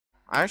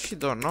I actually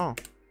don't know.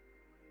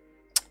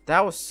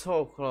 That was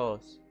so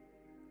close.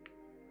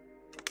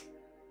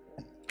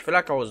 I feel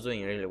like I was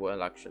doing really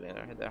well actually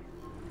right there.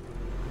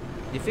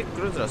 Defeat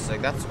cruisers,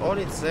 like that's all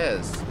it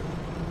says.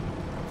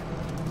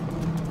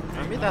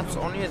 Maybe that's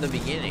only at the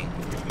beginning.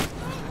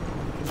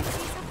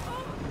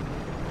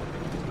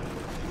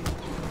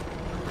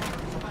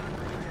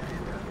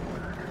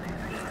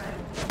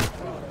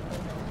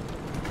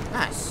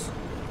 Nice.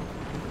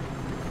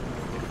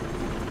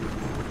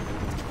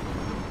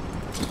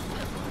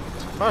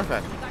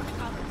 Perfect.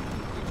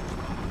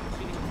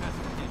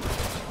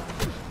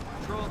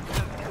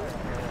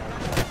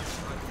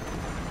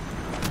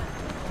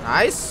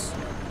 Nice.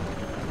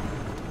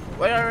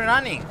 Where are we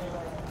running?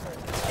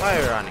 Why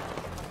are we running?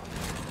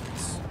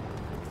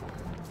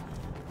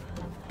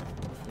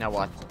 Now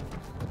what?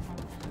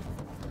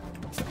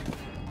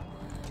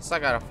 Guess I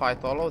gotta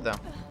fight all of them.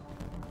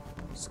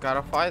 Just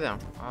gotta fight them.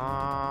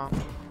 I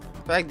feel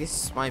like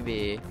this might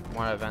be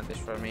more advantage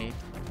for me.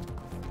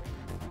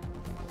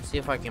 See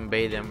if I can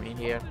bait them in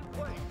here.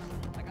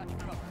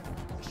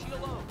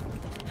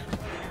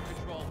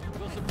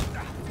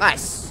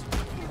 Nice.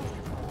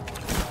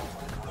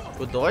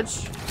 Good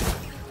dodge.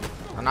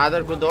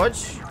 Another good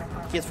dodge.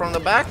 Hit from the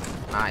back.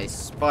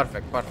 Nice.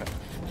 Perfect, perfect.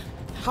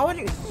 How are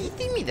you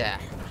hitting me there?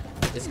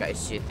 This guy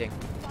is cheating.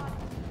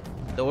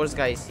 The worst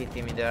guy is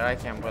hitting me there. I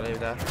can't believe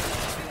that.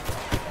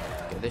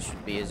 Okay, this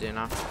should be easy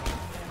enough.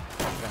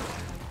 Okay.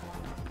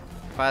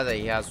 The fact that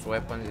he has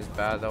weapons is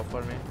bad though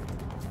for me.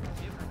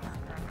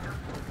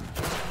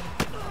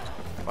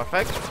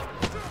 Perfect.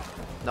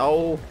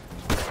 No.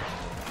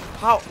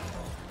 How?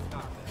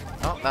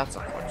 Oh, that's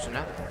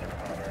unfortunate.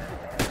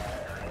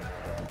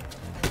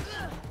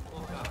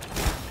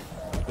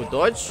 Good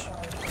dodge.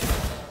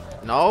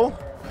 No.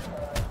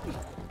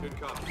 Good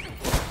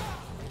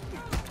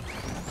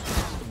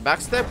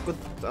backstep. Good.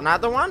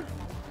 Another one.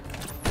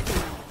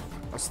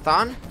 A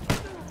stun.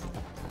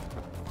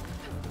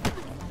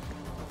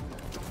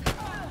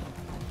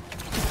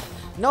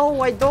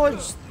 No, I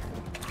dodged.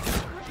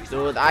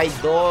 Dude, I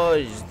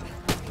dodged.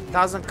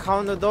 Doesn't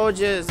count the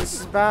dodges. This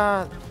is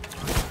bad.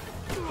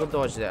 Good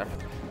dodge there.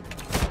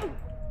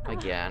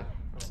 Again.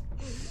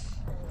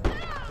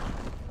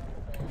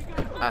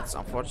 That's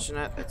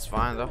unfortunate. It's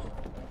fine though.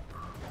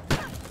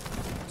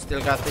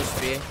 Still got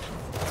HP.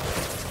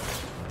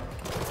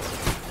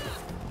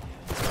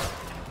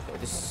 Okay,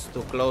 this is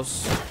too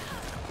close.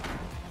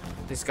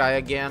 This guy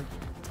again.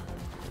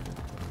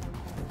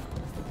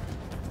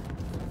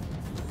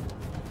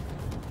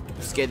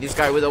 Let's get this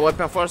guy with a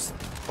weapon first.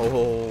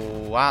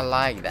 Oh, I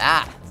like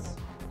that.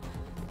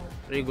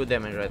 Pretty good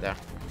damage right there.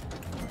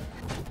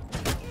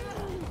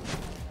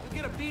 You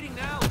get a beating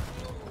now.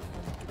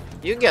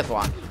 You get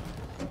one.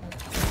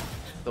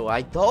 So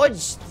I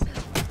dodged.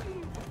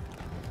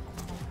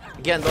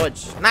 Again,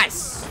 dodge.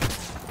 Nice.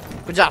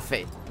 Good job,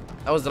 Fate.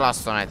 That was the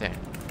last one, I think.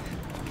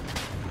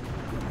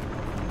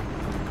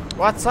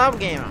 What's up,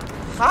 gamer?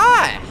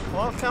 Hi.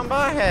 Welcome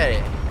back,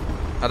 Harry.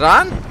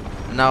 Run?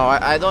 No,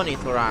 I don't need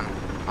to run.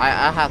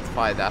 I had to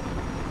fight that.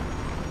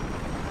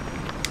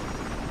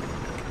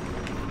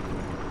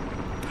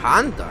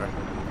 Hunter?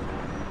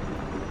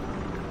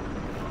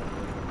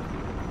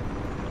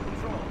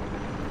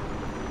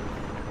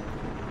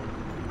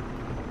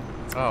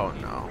 Oh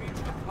no.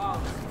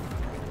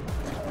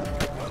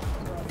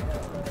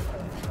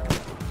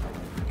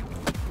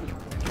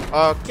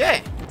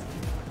 Okay.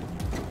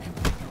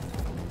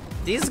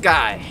 This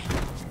guy.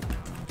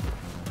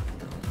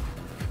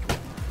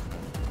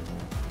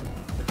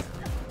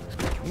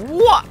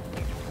 What?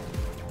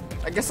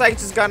 I guess I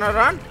just gonna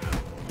run.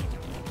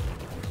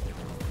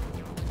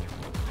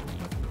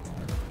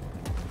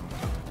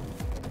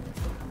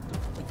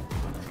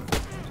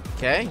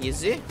 Okay,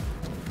 easy.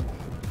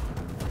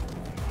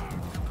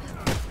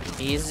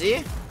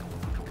 Easy.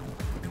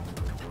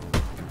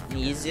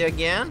 Easy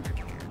again.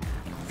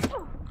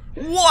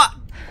 What?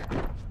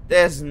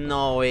 There's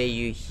no way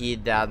you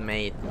hit that,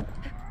 mate.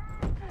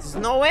 There's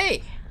no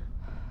way.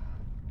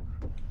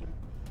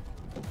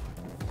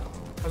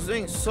 I was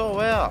doing so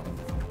well.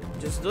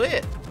 Just do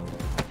it.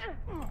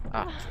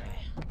 Okay.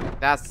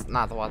 That's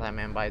not what I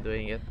meant by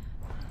doing it.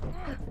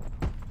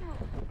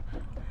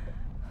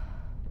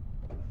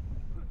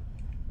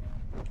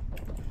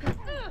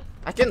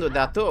 I can do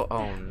that too.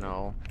 Oh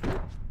no.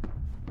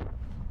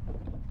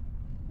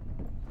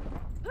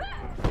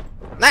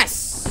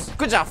 Nice!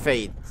 Good job,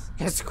 Fate.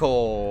 Let's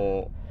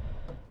go.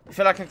 I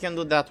feel like I can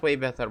do that way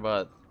better,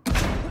 but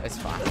it's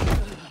fine.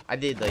 I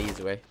did the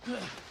easy way.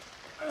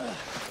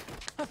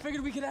 I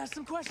figured we could ask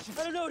some questions.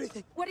 I don't know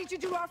anything. What did you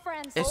do to our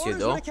friends? Yes, you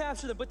do. To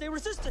capture them, but they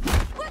resisted.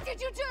 What did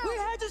you do? We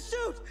had to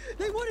shoot.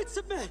 They wouldn't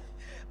submit,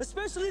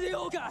 especially the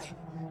old guy.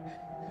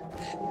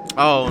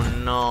 Oh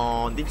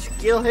no! Did you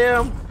kill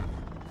him?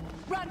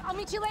 Run! I'll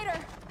meet you later.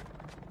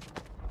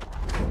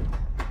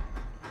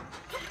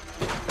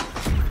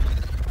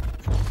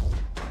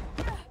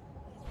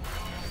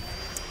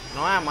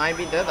 No, I might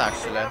be dead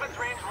actually.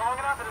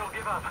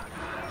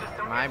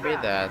 Might be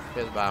dead.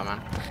 Feels bad,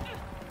 man.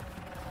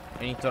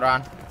 We need to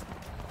run.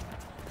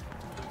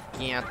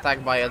 Getting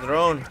attacked by a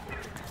drone.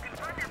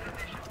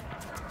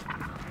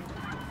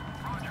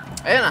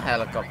 And a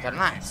helicopter,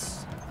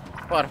 nice.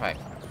 Perfect.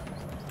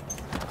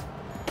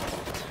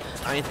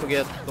 I need to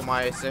get to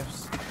my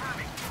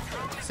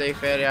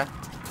safe area,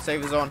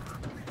 safe zone.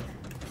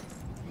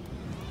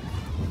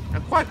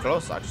 I'm quite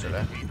close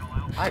actually.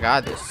 I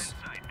got this.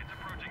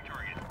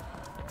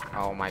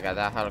 Oh my god,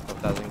 that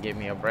helicopter doesn't give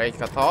me a break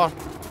at all.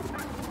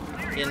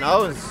 He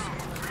knows.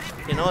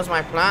 He knows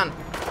my plan.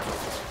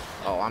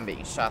 Oh, I'm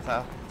being shot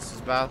at. This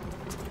is bad.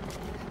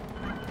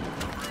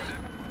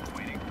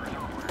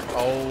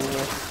 Oh,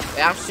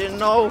 they actually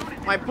know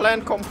my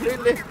plan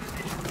completely.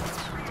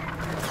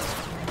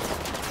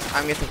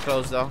 I'm getting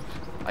close though.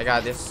 I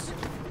got this.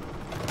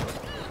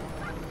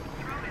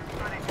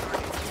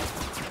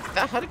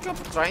 That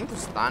helicopter trying to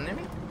stun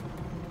me?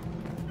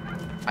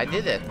 I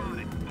did it.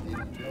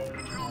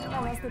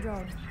 Oh, that's the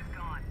drone.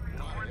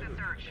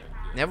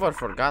 Never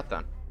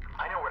forgotten.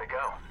 I know where to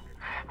go.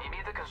 Meet me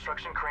at the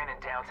construction crane in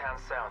downtown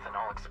South and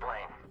I'll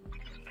explain.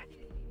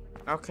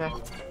 Okay.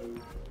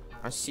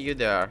 I'll see you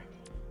there.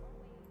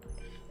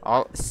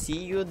 I'll see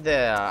you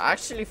there.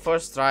 Actually,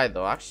 first try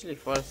though. Actually,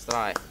 first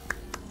try.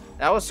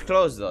 That was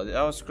close though.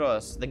 That was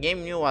close. The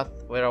game knew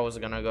where I was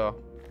gonna go.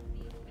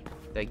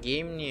 The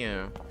game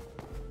knew.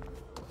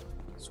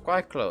 It's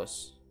quite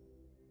close.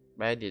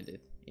 But I did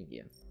it in the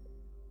end.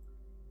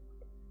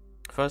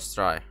 First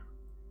try.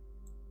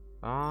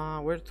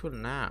 Where to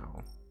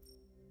now?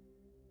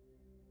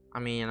 I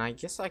mean, I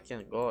guess I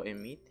can go and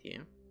meet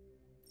him.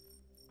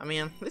 I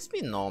mean, let's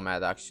be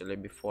nomad actually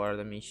before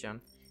the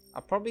mission.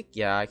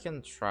 Yeah, I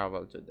can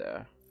travel to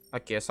there.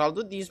 Okay, so I'll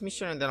do this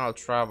mission and then I'll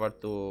travel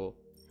to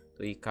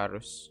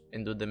Icarus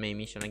and do the main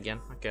mission again.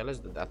 Okay, let's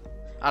do that.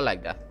 I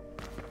like that.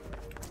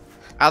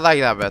 I like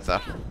that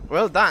better.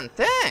 Well done.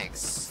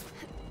 Thanks.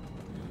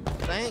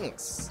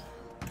 Thanks.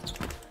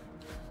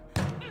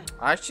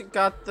 I actually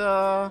got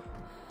a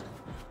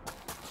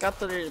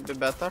little bit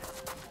better.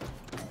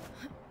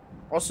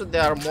 Also,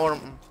 there are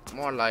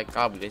more like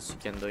upgrades you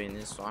can do in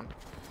this one.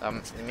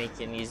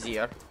 Making it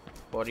easier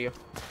for you,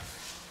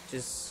 which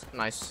is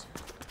nice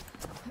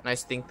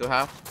thing to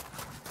have.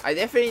 I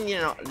definitely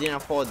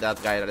didn't hold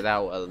that guy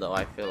that well though.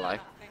 I feel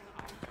like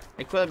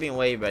it could have been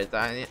way better.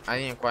 I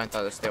didn't quite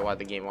understand what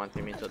the game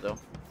wanted me to do.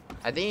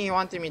 I think he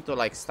wanted me to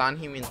like stun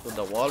him into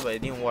the wall, but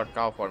it didn't work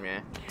out for me.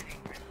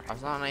 I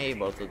was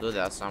unable to do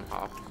that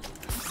somehow.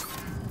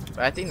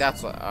 But I think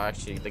that's what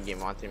actually the game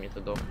wanted me to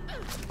do.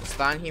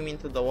 Stun him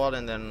into the wall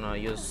and then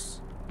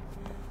use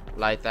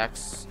light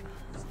axe.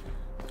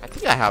 I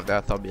think I have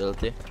that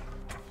ability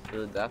to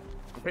do that.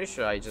 I'm pretty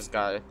sure I just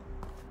got it.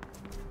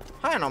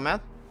 Hi,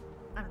 Nomad.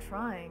 I'm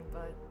trying,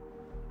 but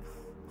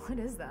what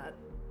is that?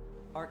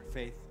 Art,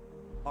 Faith.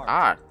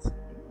 Art.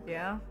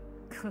 Yeah,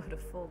 could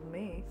have fooled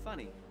me.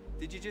 Funny.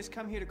 Did you just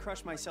come here to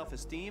crush my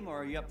self-esteem,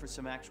 or are you up for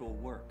some actual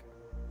work?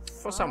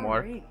 For some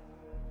work. Sorry.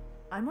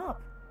 I'm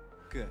up.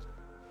 Good.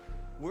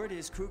 Word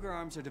is Kruger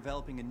Arms are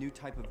developing a new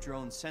type of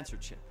drone sensor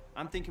chip.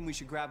 I'm thinking we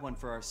should grab one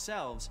for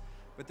ourselves,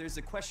 but there's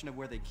the question of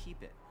where they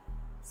keep it.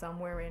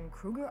 Somewhere in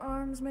Kruger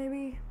Arms,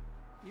 maybe?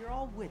 You're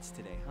all wits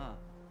today, huh?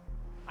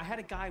 I had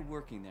a guy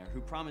working there who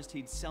promised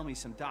he'd sell me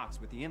some docs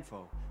with the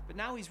info, but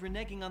now he's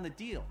reneging on the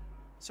deal.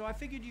 So I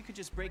figured you could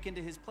just break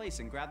into his place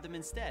and grab them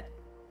instead.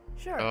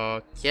 Sure.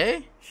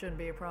 Okay. Shouldn't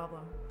be a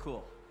problem.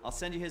 Cool. I'll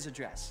send you his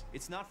address.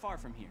 It's not far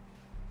from here.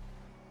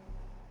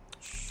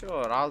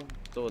 Sure, I'll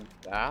do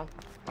that.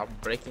 I'll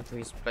break into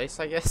his place,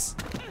 I guess.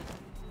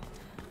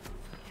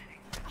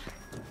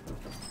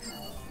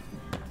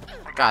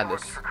 Got this.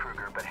 Works for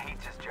Kruger, but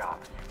hates his job.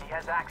 He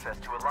has access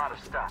to a lot of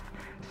stuff.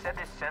 Said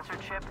this sensor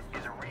chip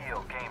is a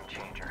real game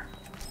changer.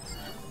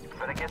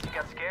 But I guess he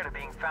got scared of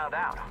being found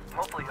out.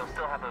 Hopefully he'll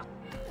still have those.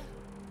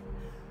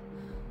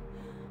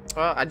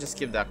 Well, I just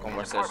keep that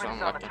conversation.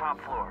 Apartment's on the Okay. top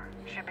floor.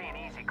 Should be an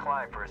easy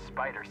climb for a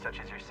spider such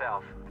as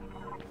yourself.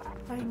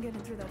 If I can get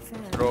it through that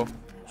fan. Bro,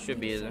 should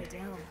be shut easy. it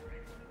down.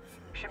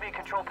 Should be a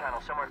control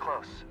panel somewhere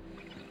close.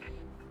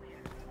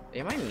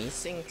 Am I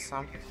missing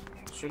something?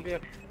 Should be a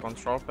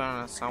control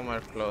panel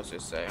somewhere close, you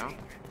say, huh?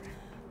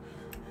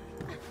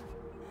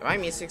 Am I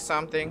missing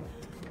something?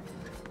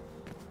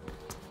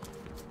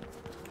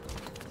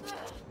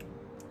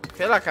 I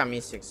feel like I'm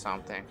missing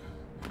something.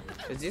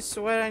 Is this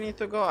where I need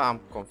to go? I'm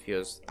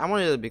confused. I'm a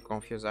little bit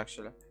confused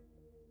actually.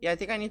 Yeah, I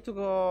think I need to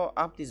go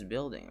up this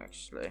building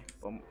actually.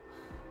 It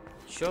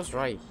shows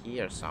right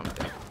here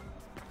something.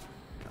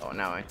 Oh,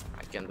 now I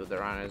can do the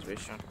runner's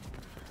vision.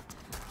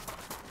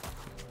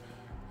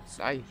 It's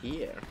right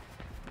here.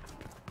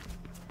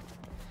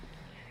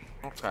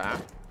 Okay.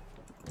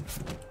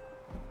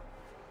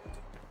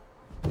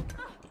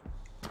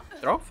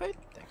 Throw fate?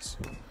 Thanks.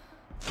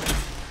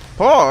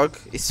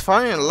 Pog is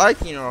finding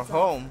light in your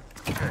home.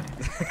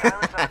 Panel's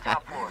on the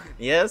top floor.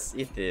 Yes,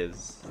 it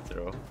is.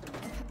 True.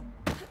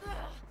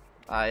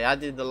 I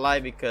added the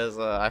light because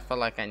I felt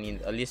like I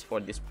need, at least for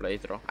this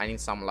playthrough, I need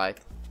some light.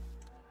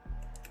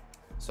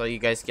 So you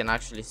guys can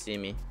actually see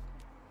me.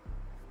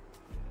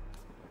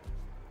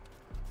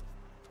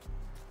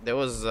 There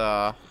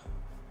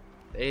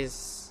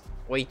is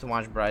way too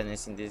much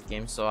brightness in this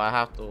game, so I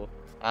have to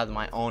add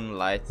my own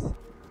light,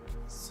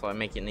 so I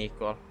make it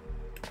equal.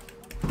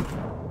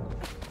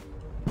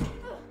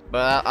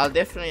 But I'll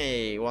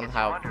definitely won't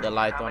have the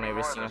light on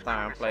every single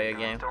time I play a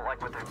game.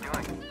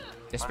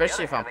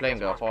 Especially if I'm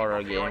playing a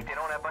horror game.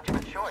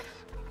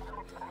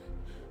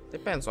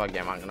 Depends what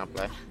game I'm gonna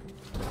play.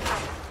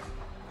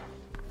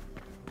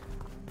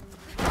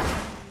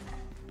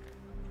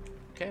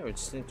 Okay, we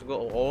just need to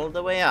go all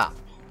the way up.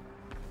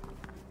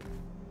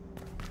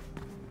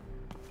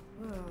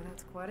 Whoa,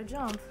 that's quite a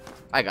jump.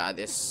 I got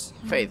this.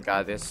 Faith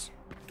got this.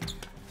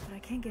 But I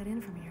can't get in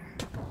from here.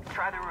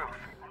 Try the roof.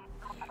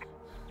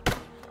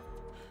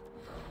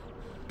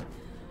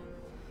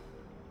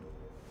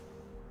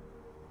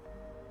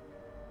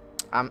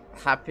 I'm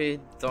happy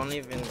don't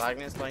live in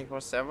darkness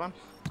 24/7.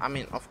 I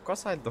mean, of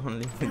course I don't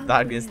live in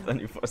darkness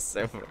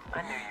 24/7.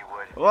 I knew you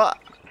would. What?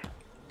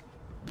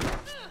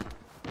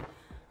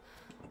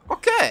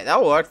 Okay, that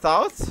worked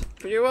out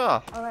pretty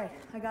well. Alright,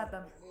 I got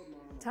them.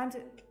 Time to...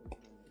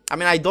 I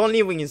mean, I don't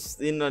live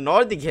in the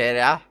Nordic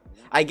area.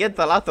 I get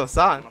a lot of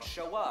sun.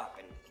 Show up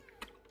and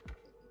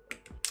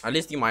At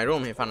least in my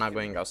room if I'm not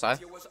going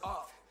outside. it was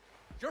off.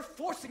 You're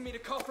forcing me to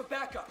call for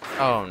backup.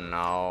 Oh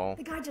no.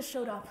 The guy just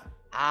showed up.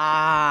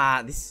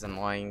 Ah, this is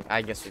annoying.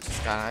 I guess we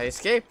just gotta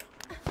escape.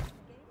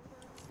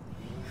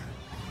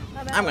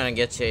 I'm gonna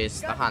get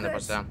chased 100%.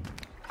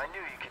 I knew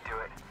you could do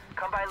it.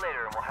 Come by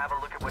later and we'll have a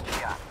look at what you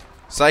got.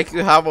 So I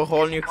could have a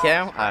whole new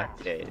cam?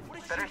 Okay.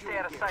 Better stay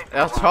out of sight.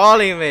 You're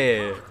trolling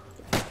me.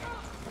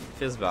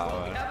 Feels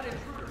bad, man.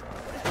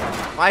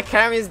 My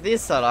cam is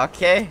decent,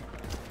 okay?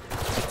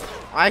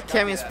 My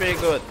cam is pretty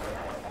good.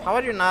 How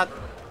are you not?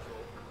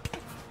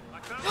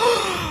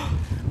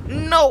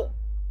 No!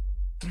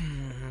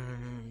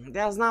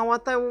 That's not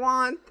what I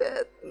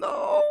wanted.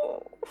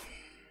 No.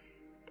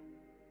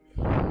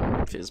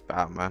 Feels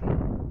bad,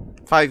 man.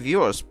 5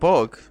 viewers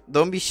spoke.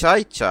 Don't be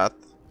shy, chat.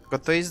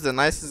 Kcotoi is the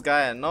nicest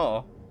guy I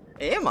know.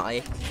 Am I?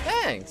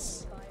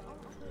 Thanks.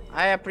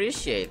 I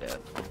appreciate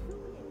it.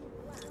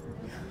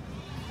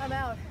 I'm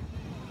out.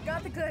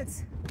 Got the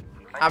goods.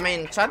 I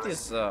mean, chat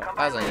is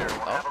hasn't even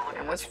talked.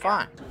 That's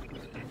fine.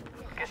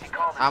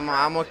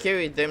 I'm okay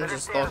with them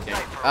just talking.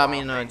 I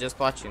mean, just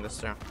watching the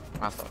stream.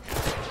 Not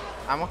talking.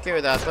 I'm okay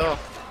with that though.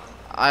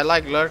 I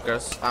like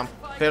lurkers. I'm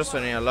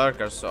personally a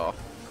lurker, so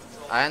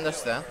I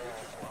understand.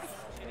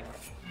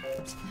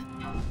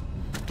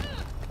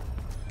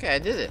 Okay, I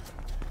did it.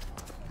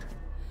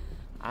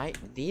 I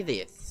did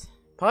it.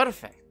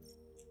 Perfect.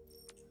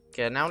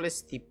 Okay, now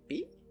let's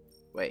TP.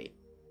 Wait.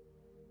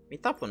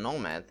 Meet up with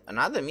Nomad.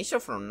 Another mission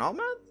from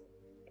Nomad?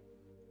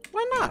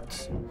 Why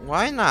not?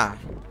 Why not?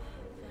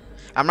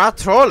 I'm not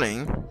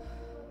trolling.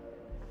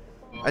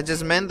 I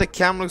just meant the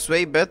cam looks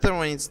way better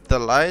when it's the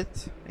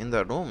light in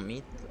the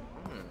room.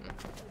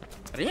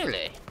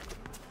 Really?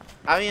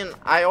 I mean,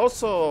 I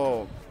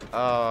also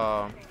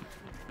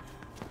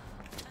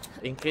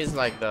increased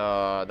like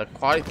the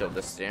quality of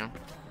the stream.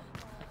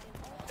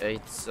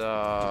 It's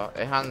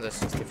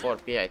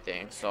 164p I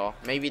think, so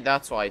maybe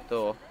that's why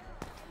too.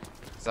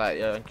 So I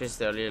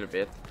increased it a little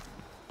bit.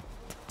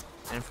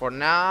 And for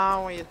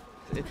now,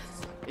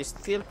 it's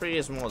still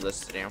pretty smooth the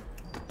stream.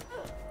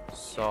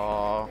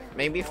 So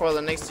maybe for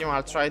the next stream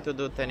I'll try to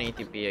do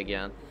 1080p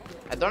again.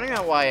 I don't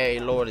know why I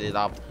lowered it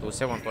up to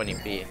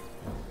 720p,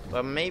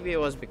 but maybe it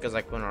was because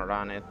I couldn't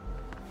run it.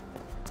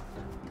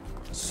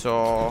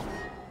 So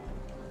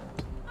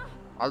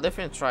I'll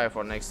definitely try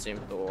for next stream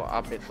to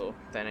up it to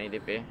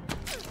 1080p.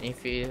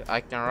 If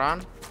I can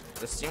run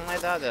the stream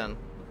like that, then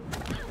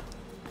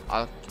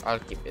I'll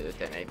keep it at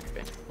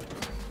 1080p.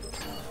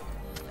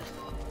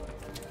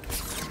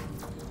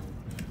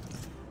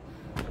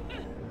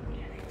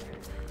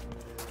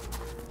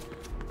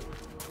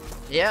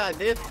 Yeah, I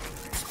did.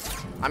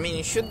 I mean,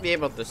 you should be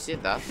able to see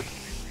that.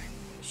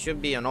 It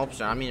should be an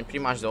option. I mean, pretty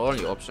much the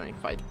only option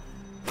if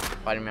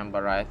I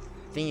remember right.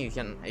 I think you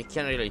can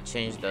really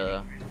change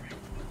the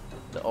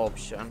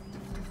option.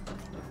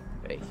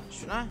 Wait,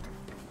 should I?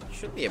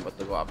 Should be able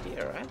to go up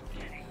here, right?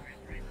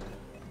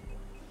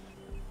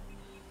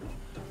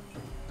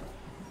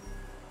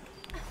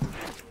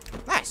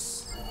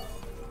 Nice.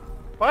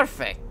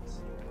 Perfect.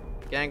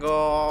 Can I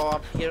go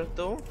up here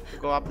too?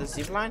 Go up the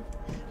zipline?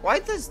 Why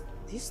does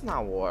this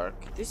not work?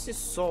 This is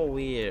so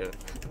weird.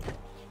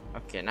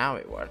 Okay, now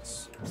it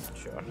works.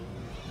 Sure.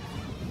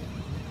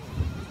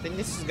 I think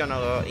this is gonna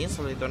go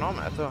instantly to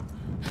Nomad too.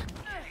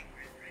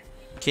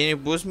 Can you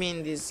boost me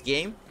in this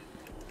game?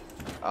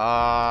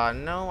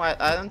 No,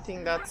 I don't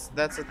think that's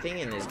a thing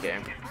in this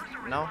game.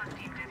 No.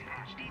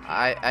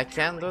 I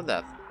can't do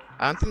that.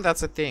 I don't think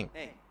that's a thing.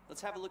 Hey,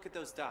 let's have a look at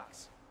those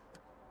docks.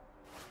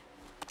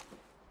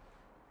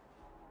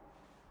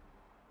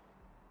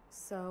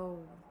 So,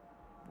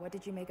 what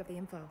did you make of the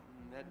info?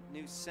 That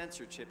new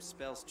sensor chip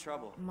spells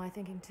trouble. My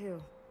thinking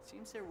too.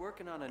 Seems they're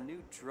working on a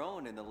new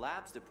drone in the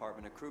labs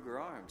department of Kruger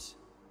Arms.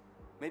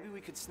 Maybe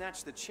we could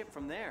snatch the chip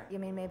from there. You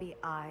mean maybe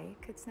I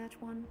could snatch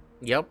one?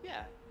 Yep.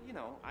 Yeah, you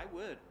know, I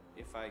would,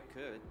 if I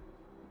could.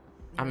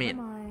 I mean,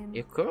 Never mind.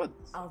 you could.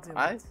 I'll do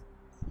Right? it.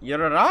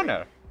 You're a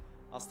runner.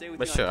 I'll stay with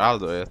But you. sure, I'll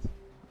do it.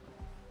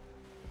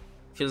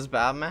 Feels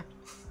bad, man?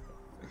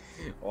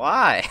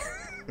 Why?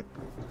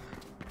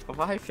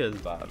 Why feels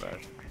bad, man?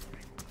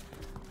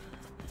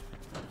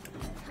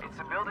 It's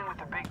the building with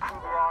the big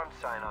Kruger Arms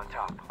sign on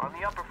top, on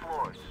the upper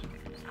floors.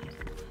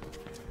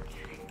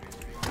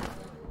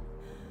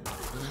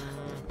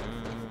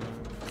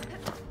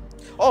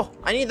 Oh,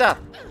 I need that.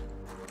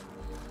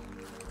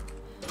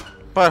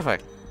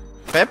 Perfect.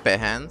 Pepe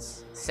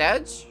hands.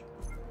 Sedge?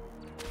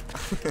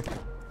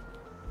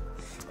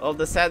 All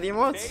the sad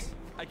emotes?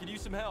 I could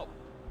use some help.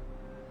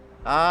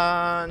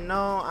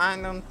 No, I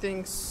don't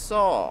think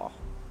so.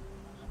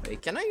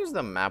 Wait, can I use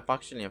the map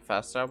actually in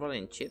fast travel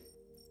and cheat?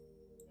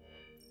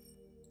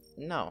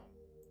 No.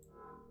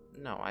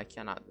 No, I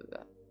cannot do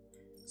that.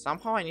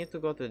 Somehow I need to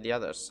go to the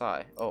other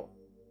side. Oh,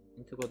 I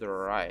need to go to the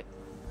right.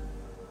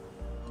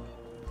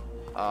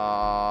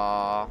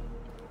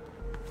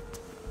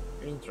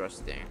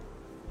 Interesting.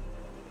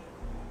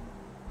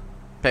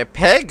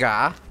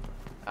 Pepega?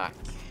 Okay.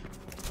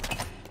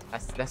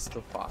 That's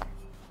too far.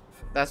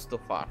 That's too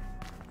far.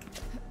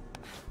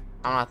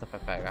 I'm not a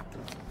Pepega.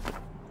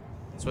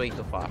 It's way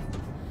too far.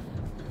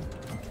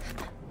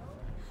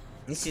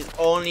 This is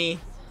only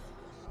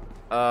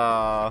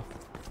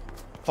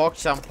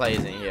PogChamp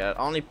plays in here.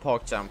 Only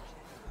PogChamp.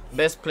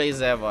 Best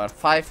plays ever.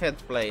 5-head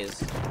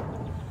plays.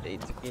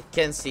 You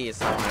can see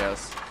someone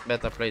else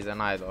better plays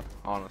than I do,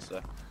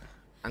 honestly.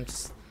 I'm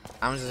just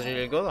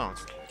really good,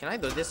 honestly. Can I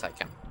do this? I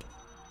can.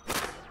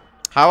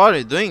 How are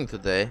you doing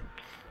today?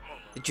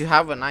 Did you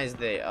have a nice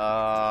day?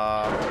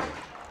 Yeah,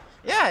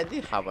 I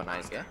did have a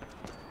nice day.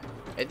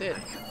 I did.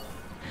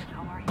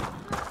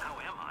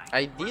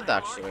 I did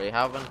actually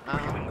have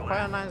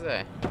quite a nice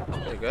day.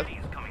 Pretty good.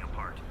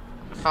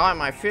 How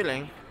am I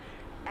feeling?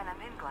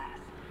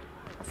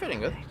 I'm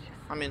feeling good.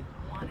 I mean,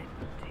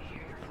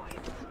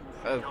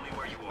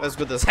 as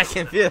good as I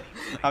can feel.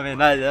 I mean,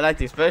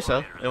 nothing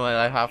special in what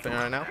I have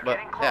right now, but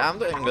yeah, I'm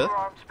doing good.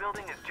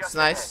 It's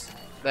nice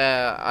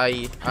that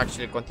I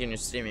actually continue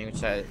streaming,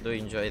 which I do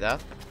enjoy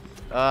that.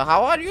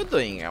 How are you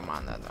doing,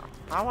 Amanda?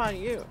 How are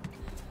you?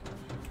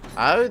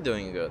 Are you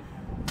doing good?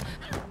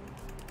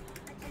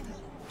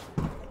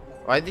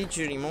 Why did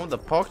you remove the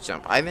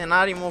PogChamp? I did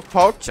not remove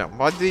PogChamp.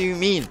 What do you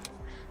mean?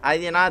 I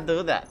did not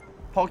do that.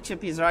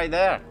 PogChamp is right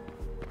there.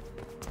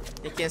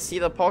 You can see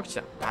the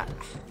PogChamp.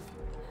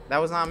 That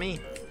was not me.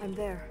 I'm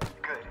there.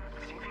 Good.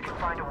 See if you can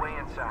find a way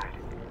inside.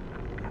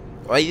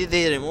 Why did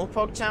they remove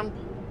PogChamp?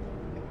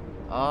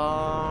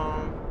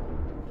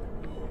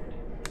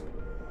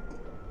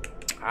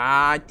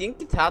 I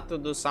think it had to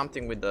do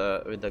something with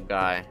the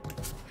guy.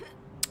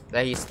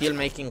 That he's still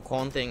making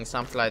content,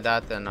 something like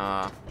that, and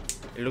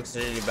it looks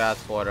really bad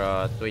for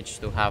Twitch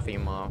to have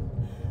him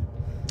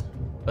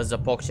as a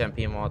PogChamp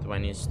emote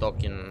when he's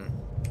talking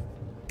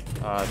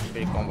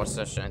free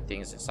conversation and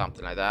things,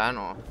 something like that. I don't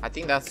know. I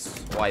think that's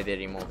why they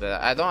removed it.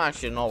 I don't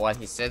actually know what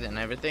he said and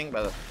everything,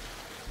 but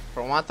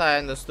from what I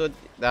understood,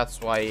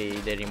 that's why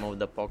they removed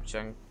the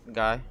PogChamp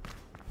guy.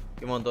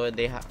 Even though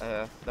they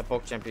the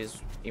PogChamp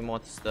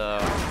emote is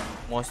the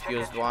most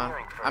used one.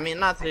 I mean,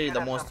 not really the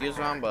most used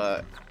one,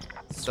 but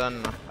it's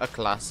a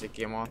classic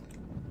emote.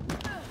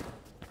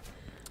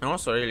 And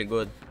also really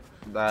good.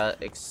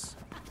 That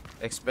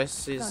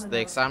expresses the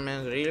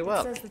excitement really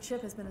well. It says the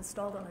chip has been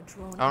installed on a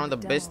drone. One of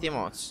the best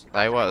emotes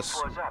I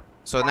was.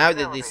 So now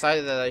they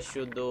decided that I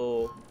should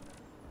do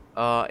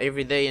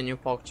every day a new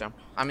PogChamp.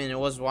 I mean, it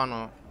was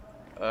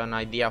an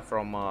idea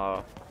from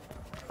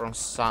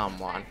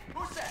someone.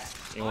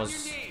 It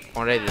was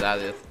already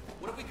added.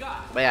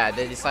 But yeah,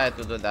 they decided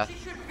to do that.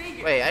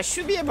 Wait, I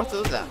should be able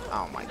to do that.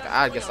 Oh my god,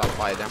 I guess I'll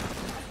fight them.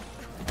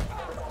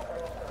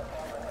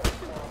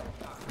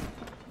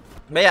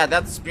 But yeah,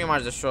 that's pretty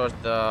much the short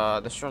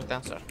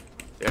answer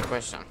to your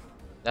question.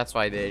 That's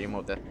why they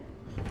removed it.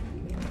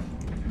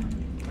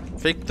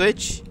 Freak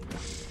Twitch?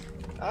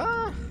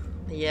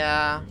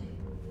 Yeah.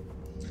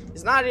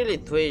 It's not really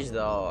Twitch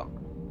though.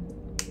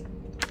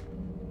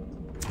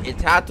 It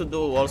had to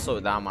do also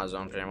with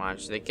Amazon pretty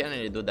much. They can't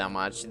really do that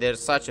much. They're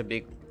such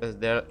a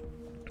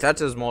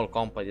small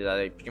company that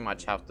they pretty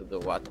much have to do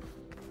what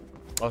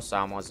also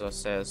Amazon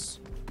says.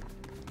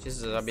 Which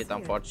is a bit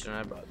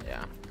unfortunate, but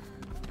yeah.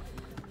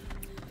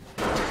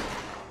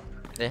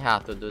 They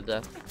have to do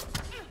that.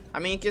 I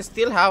mean, you can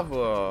still have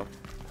the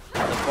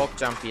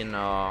PogChamp in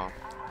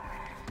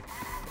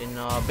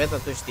Beta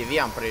Twitch TV,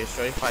 I'm pretty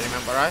sure, if I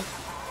remember right.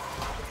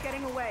 It's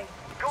getting away.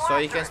 So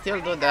you can still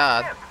do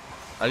that,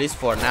 at least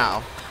for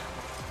now.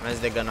 Unless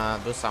they're gonna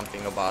do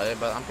something about it,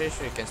 but I'm pretty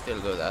sure you can still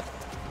do that.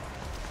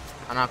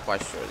 I'm not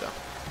quite sure though.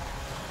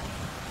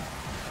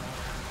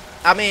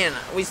 I mean,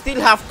 we still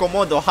have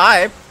Komodo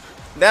Hype.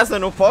 That's the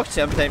new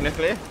PogChamp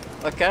technically.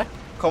 Okay?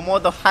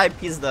 Komodo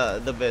Hype is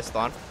the best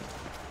one.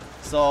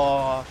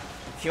 So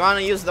if you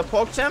wanna use the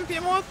PogChamp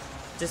emote,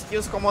 just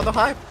use Komodo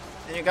Hype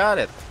and you got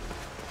it.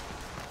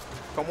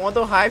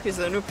 Komodo Hype is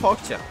the new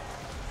PogChamp.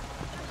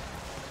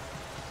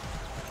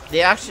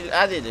 They actually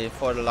added it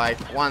for like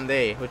one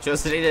day, which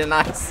was really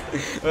nice.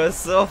 It was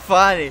so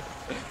funny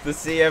to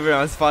see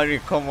everyone's finding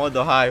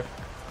Komodo Hype.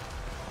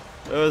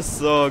 It was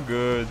so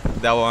good.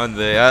 That one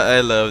day,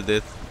 I loved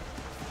it.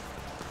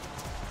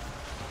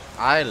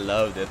 I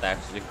loved it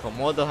actually.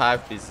 Komodo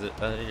hype is a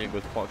really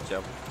good pork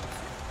chop.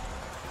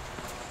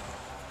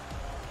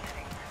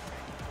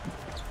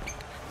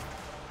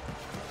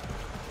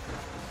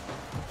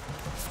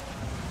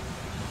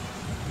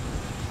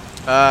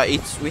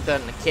 It's with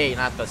an K,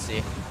 not a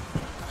C.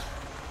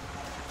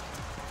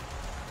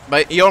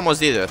 But you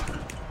almost did it.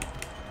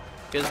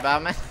 Because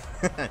Batman.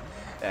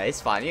 Yeah,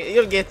 it's fine.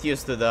 You'll get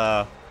used to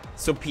the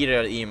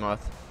superior emote.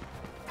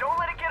 Don't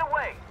let it get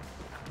away.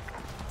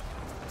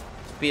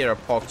 Superior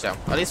pork chop.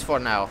 At least for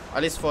now.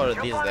 At least for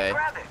Jump this on day. and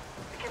grab it.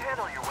 It can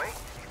handle your weight.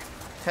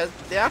 Cause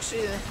they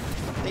actually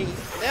they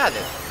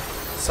added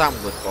some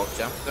good pork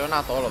chop. They're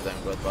not all of them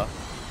good, but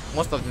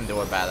most of them they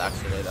were bad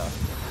actually though.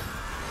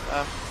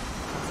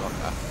 It's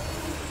okay.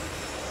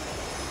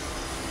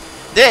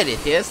 There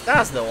it is.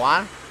 That's the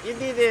one. You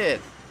did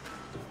it.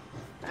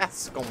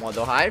 That's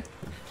Komodo hype.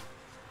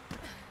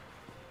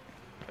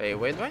 Wait,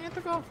 where do I need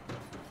to go?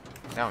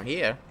 Down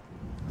here?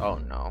 Oh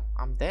no,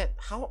 I'm dead.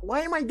 How?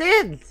 Why am I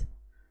dead?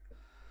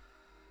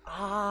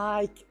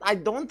 I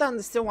don't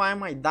understand why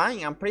am I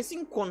dying. I'm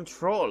pressing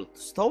control to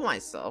stop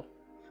myself.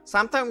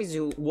 Sometimes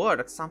it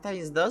works,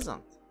 sometimes it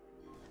doesn't.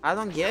 I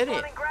don't get Jump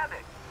it. on and grab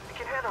it. It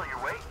can handle your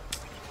weight.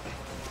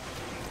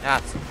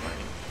 That's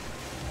funny.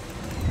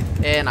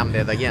 And I'm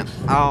dead again.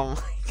 Oh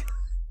my god.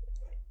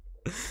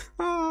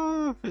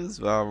 Oh, feels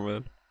bad,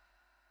 man.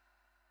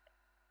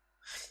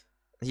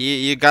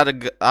 You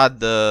gotta add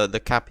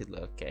the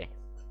capital, okay.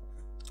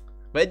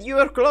 But you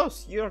are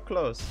close, you are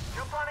close.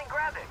 Jump on and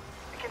grab it.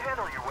 It can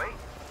handle your weight.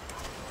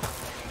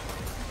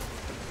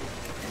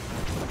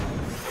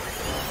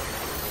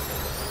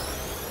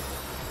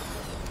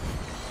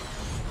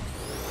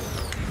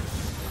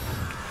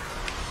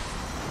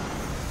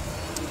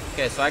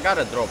 Okay, so I got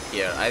a drop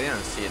here. I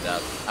didn't see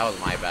that. That was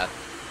my bad.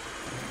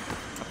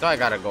 I thought I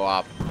gotta go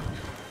up.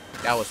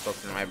 That was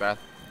totally my bad.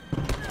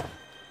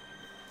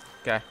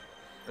 Okay,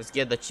 let's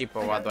get the chip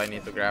or what do I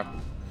need to grab?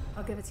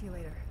 I'll give it to you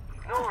later.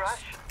 No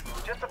rush.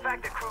 Just the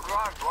fact that Kruger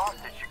Arms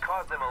lost it should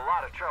cause them a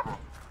lot of trouble.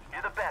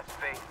 You're the best,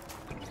 Faith.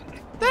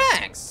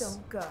 Thanks!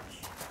 Don't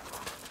gush.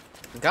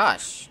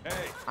 Gosh.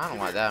 Hey. I don't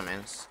know what that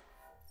means.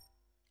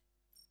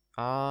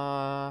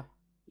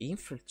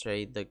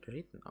 Infiltrate the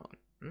grid node.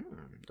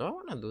 Do I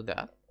wanna do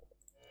that?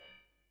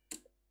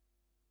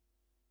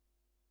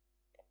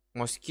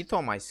 Mosquito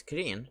on my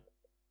screen?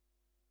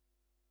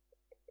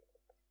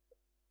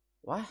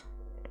 What?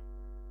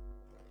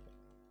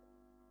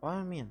 What do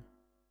you mean?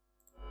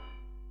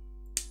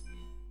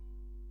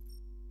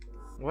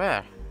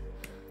 Where?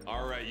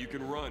 Alright, you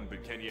can run,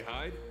 but can you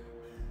hide?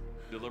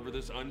 Deliver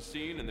this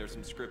unseen and there's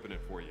some script in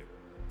it for you.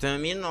 Do you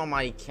mean on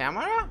my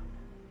camera?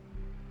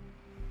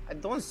 I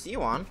don't see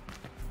one.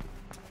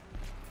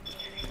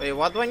 Wait,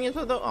 what do I need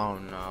to do? Oh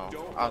no.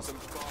 Don't I let was,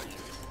 them spot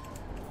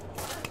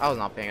you. I was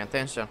not paying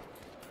attention.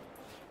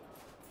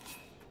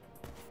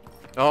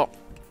 Oh.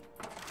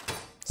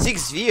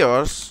 6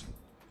 viewers?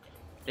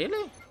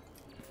 Really?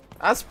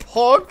 That's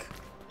Pog?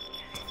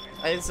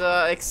 It's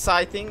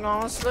exciting,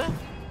 honestly.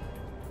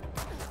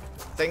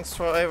 Thanks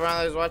for everyone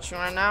that is watching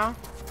right now.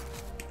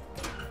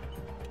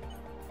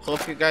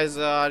 Hope you guys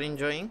are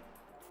enjoying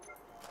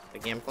the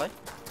gameplay.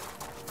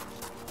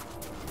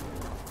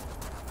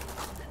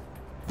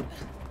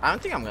 I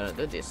don't think I'm gonna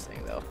do this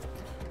thing though.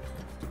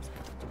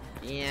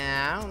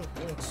 Yeah, I don't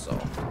think so.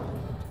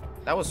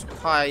 That was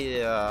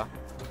quite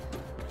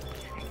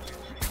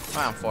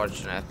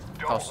unfortunate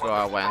how slow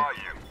I went.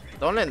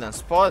 Don't let them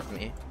spot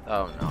me.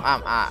 Oh no,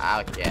 I'm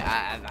okay.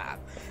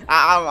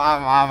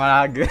 I'm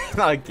not good.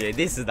 Okay,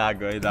 this is not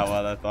going that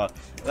well at all.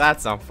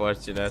 That's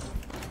unfortunate.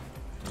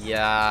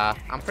 Yeah,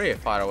 I'm pretty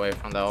far away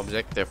from the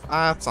objective.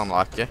 That's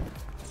unlucky.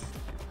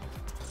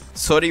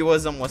 Sorry, it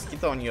was a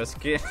mosquito on your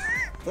screen.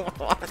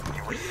 What?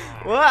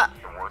 What?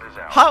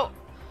 How?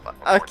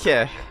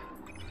 Okay.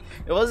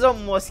 It was a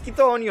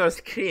mosquito on your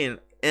screen,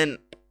 and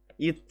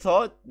you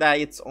thought that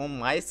it's on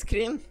my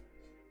screen?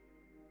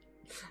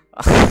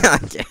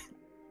 Okay.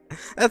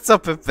 That's a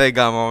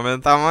Pepega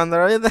moment. I'm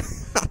under it.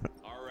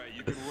 Alright,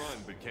 you can run,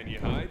 but can you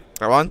hide?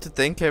 I want to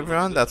thank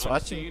everyone that's Unseen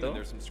watching and though.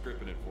 there's some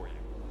script in it for you.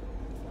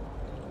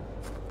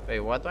 Wait,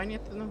 what do I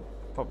need to do?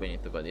 Probably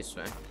need to go this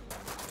way.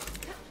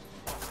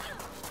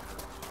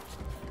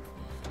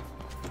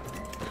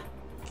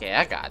 Okay,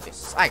 I got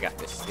this. I got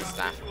this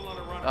time.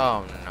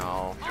 Oh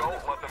no.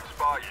 Don't let them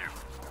spot you.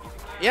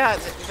 Yeah,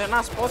 they're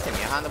not spotting me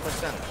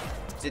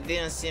 100%. They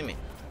didn't see me.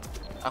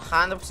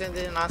 100%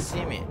 did not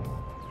see me.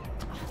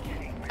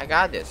 I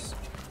got this.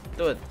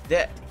 Dude,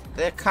 there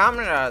are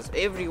cameras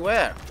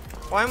everywhere.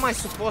 What am I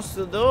supposed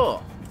to do?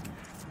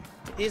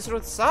 This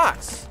route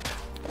sucks.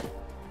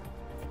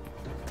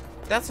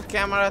 That's a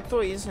camera too,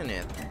 isn't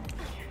it?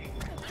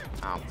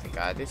 Oh my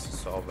god, this is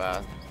so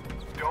bad.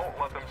 Don't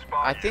let them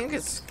spot I think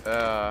it's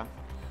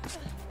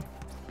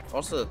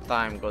also the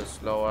time goes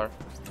slower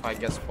if I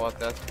get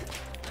spotted.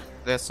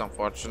 That's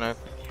unfortunate.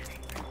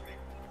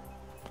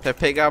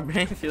 Pepe got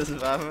brain feels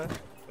bad, man.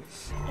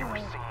 you. You were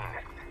seen.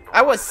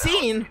 I was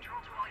seen.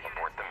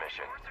 Abort the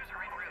mission.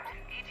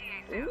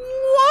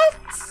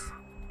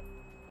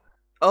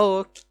 Oh,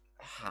 okay.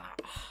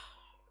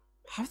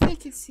 How did I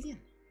get seen?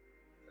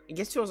 I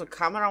guess there was a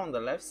camera on the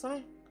left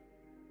side.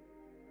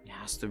 It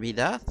has to be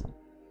that.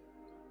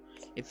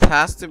 It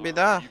has to be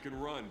that. You can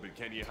run, but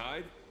can you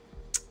hide?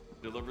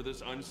 Deliver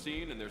this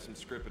unseen, and there's some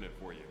script in it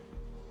for you.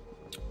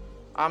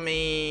 I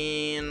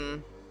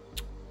mean,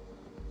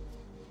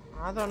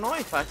 I don't know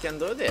if I can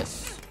do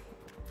this.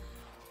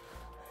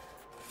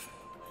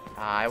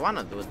 I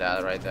wanna do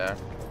that right there.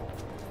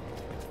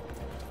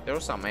 There were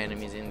some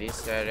enemies in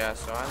this area,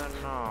 so I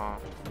don't know.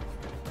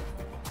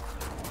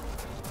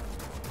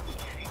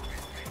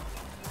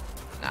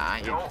 Nah,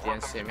 you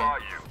didn't see me.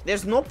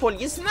 There's no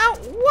police now?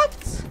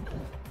 What?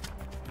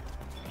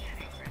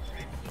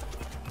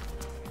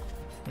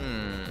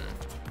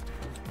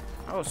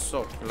 I was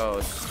so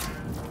close.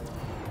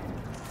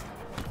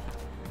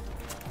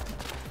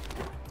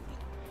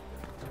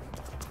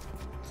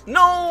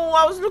 No,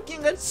 I was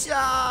looking at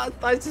chat.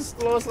 I just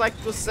lost like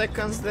 2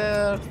 seconds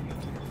there.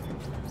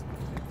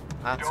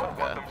 That's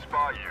okay.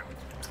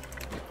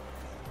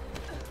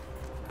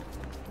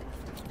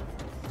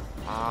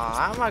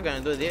 How am I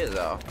gonna do this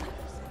though?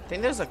 I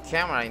think there's a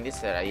camera in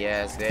this area.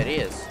 Yes, there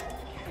is.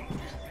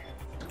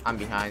 I'm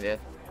behind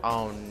it.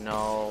 Oh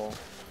no.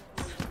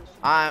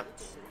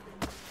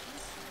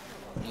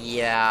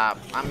 Yeah,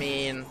 I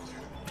mean,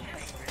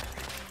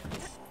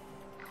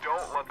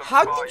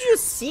 how did you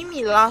see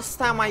me last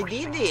time I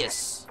did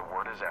this? The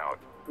word is out.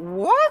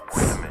 What?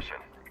 Quit the mission.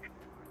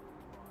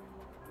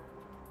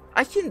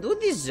 I can do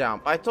this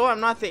jump. I thought I'm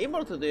not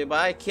able to do it, but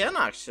I can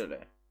actually.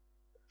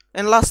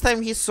 And last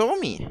time he saw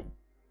me.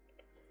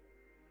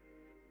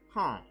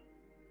 Huh.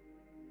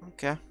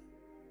 Okay.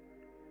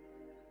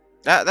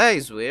 That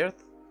is weird.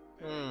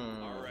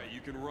 Alright,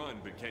 you can run,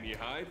 but can you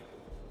hide?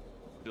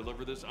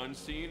 Deliver this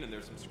unseen, and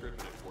there's some script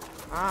in it for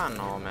you. Ah,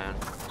 no, man.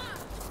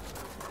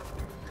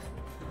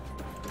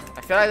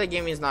 I feel like the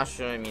game is not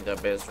showing me the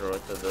best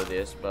route to do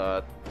this,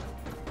 but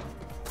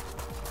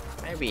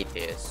maybe it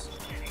is.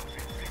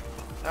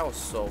 That was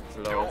so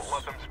close. Don't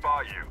let them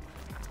spot you.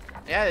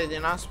 Yeah, they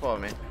did not spot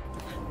me.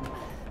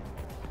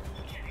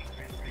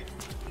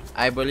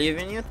 I believe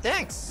in you.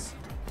 Thanks.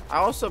 I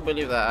also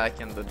believe that I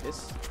can do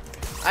this.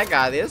 I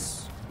got this.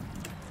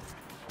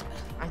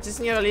 I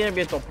just need a little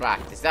bit of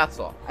practice, that's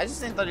all. I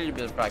just need a little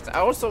bit of practice. I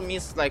also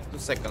missed like 2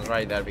 seconds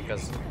right there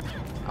because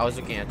I was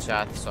looking at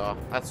chat, so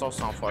that's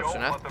also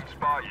unfortunate. Don't let them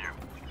spot you.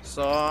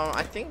 So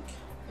I think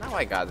now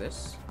I got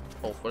this,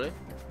 hopefully.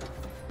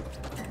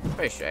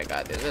 Pretty sure I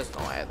got this. There's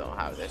no way I don't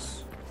have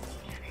this.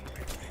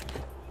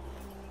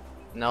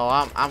 No,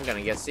 I'm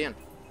gonna get seen.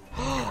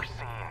 You're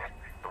seen.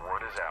 The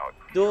word is out.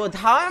 Dude,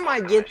 how am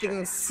I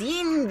getting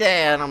seen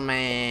there,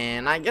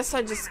 man? I guess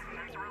I just...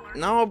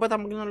 No, but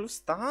I'm gonna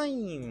lose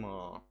time.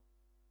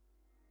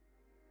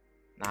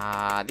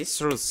 Nah,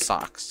 this route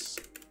sucks.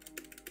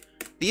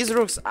 These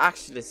routes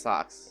actually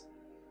sucks.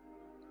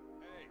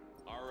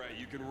 Alright,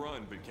 you can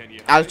run, but can you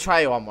hide? I'll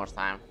try one more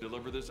time.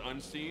 Deliver this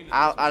unseen.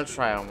 I'll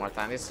try one more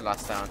time. This is the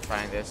last time I'm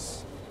trying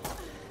this.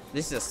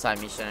 This is a side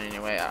mission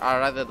anyway. I'd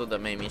rather do the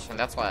main mission.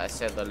 That's why I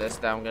said the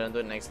list that I'm gonna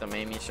do next the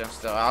main mission.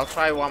 So I'll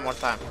try one more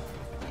time.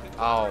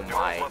 Oh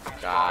my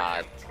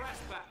god.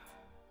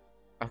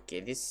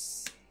 Okay,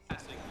 this...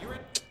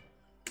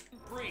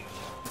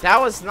 That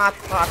was not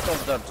part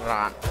of the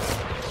run.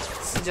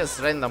 It's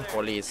just random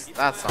police.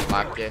 That's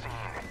unlucky.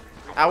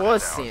 I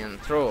was seen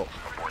through.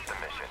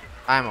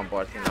 I'm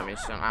aborting the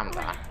mission. I'm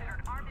done.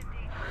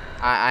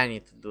 I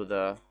need to do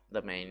the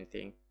main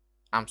thing.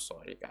 I'm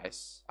sorry,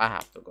 guys. I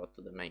have to go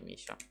to the main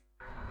mission.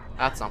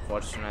 That's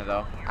unfortunate,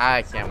 though.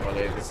 I can't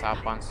believe this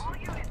happens.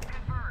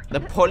 The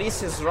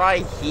police is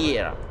right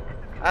here.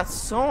 That's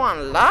so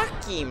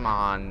unlucky,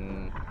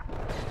 man.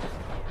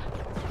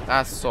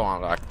 That's so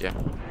unlucky.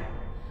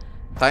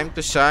 Time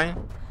to shine.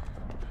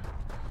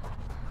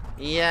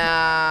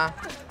 Yeah,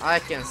 I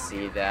can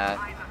see that.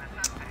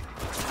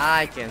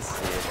 I can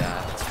see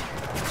that.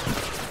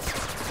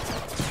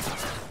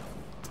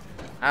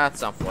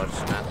 That's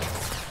unfortunate.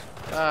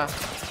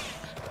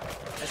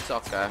 It's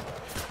okay.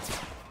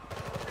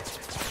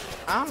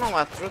 I don't know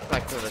what route I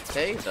could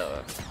take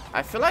though.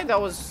 I feel like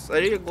that was a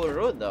really good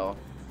route though.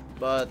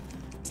 But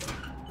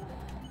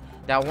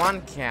that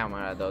one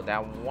camera though,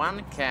 that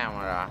one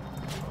camera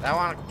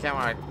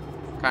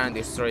kind of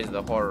destroys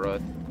the whole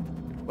route.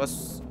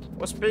 Was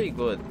pretty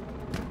good.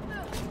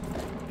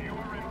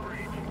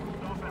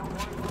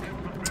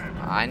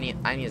 I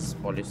need this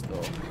police to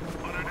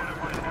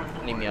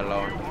leave me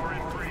alone.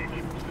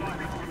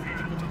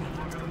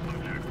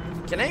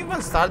 Can I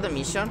even start the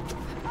mission?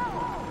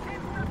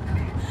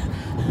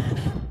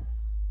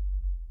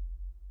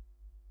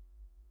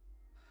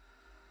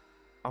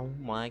 Oh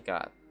my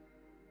god.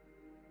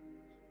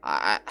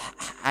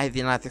 I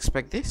did not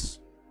expect this.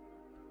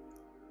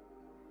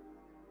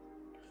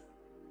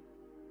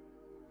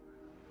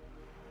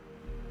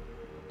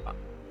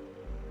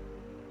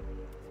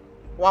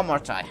 One more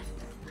try.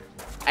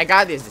 I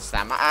got this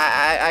time.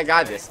 I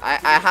got this.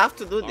 I have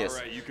to do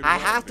this. I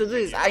have to do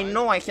this. I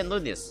know I can do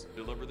this.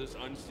 Deliver this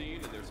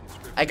unseen, and there's some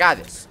script. I got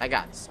this. I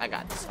got this. I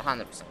got this. 100%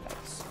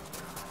 got this.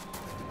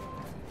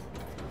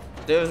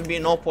 There will be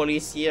no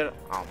police here.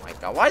 Oh my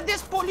god, why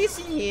there's police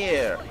in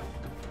here?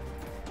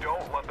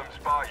 Don't let them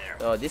spot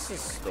you. Oh, this is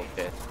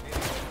stupid.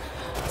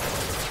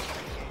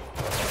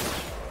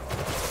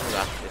 This is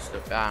actually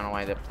stupid. I don't know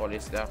why the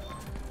police there.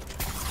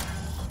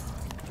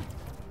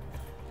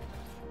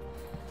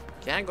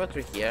 Can I go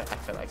through here? I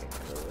feel like I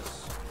can do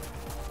this.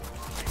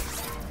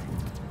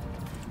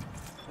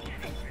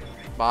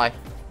 Bye.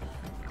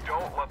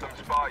 Don't let them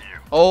spot you.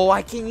 Oh,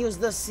 I can use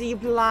the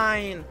zip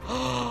line.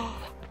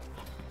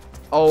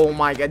 Oh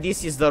my god,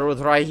 this is the route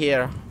right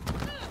here.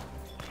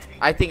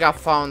 I think I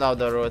found out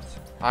the route,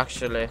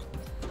 actually.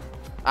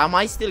 I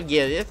might still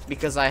get it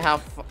because I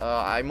have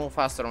I move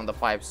faster on the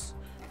pipes.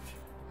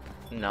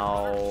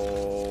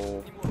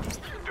 No.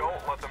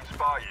 Don't let them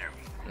spot you.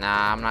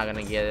 Nah, I'm not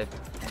gonna get it.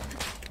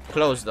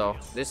 Close though.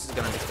 This is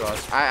gonna be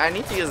close. I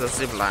need to use the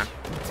zip line.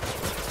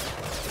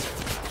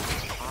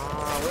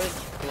 Where's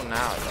it go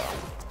now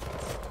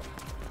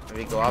though?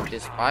 Maybe go up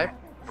this pipe.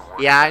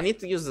 Yeah, I need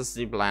to use the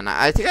zip line.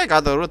 I think I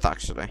got the route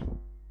actually.